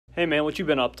Hey man, what you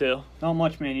been up to? Not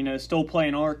much, man. You know, still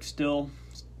playing Ark, still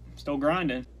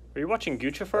grinding. Are you watching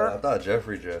Guccifer? I thought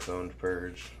Jeffrey Jeff owned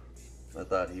Purge. I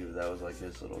thought that was like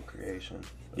his little creation.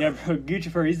 Yeah, bro,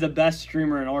 Guccifer, he's the best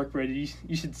streamer in Ark, bro. You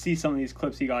should see some of these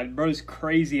clips he got. Bro's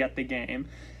crazy at the game.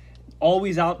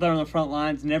 Always out there on the front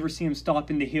lines. Never see him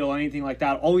stopping to heal or anything like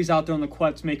that. Always out there on the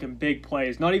quests making big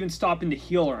plays. Not even stopping to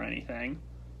heal or anything.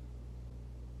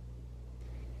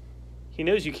 He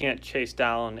knows you can't chase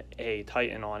down a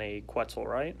Titan on a Quetzal,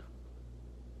 right?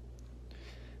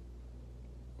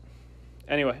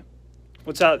 Anyway,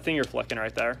 what's that thing you're flicking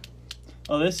right there?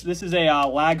 Oh, this is a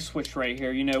lag switch right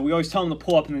here. You know, we always tell him to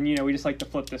pull up, and then, you know, we just like to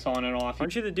flip this on and off.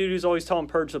 Aren't you the dude who's always telling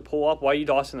Purge to pull up? Why are you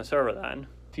DOSing the server then?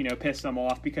 You know, piss them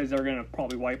off because they're going to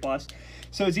probably wipe us.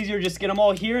 So it's easier to just get them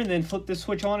all here and then flip this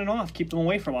switch on and off. Keep them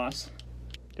away from us.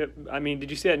 I mean, did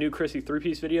you see that new Chrissy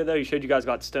 3-piece video, though? He showed you guys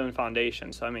got stone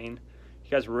foundation. So, I mean, you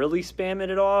guys really spamming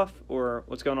it off? Or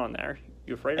what's going on there?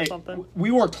 You afraid of something?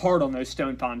 We worked hard on those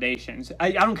stone foundations.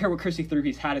 I don't care what Chrissy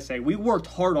 3-piece had to say. We worked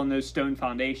hard on those stone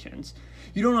foundations.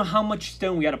 You don't know how much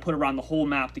stone we had to put around the whole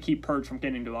map to keep Purge from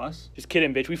getting to us. Just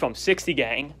kidding, bitch. We from 60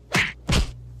 gang.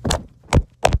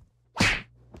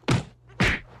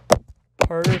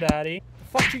 Purge daddy.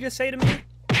 The fuck you just say to me?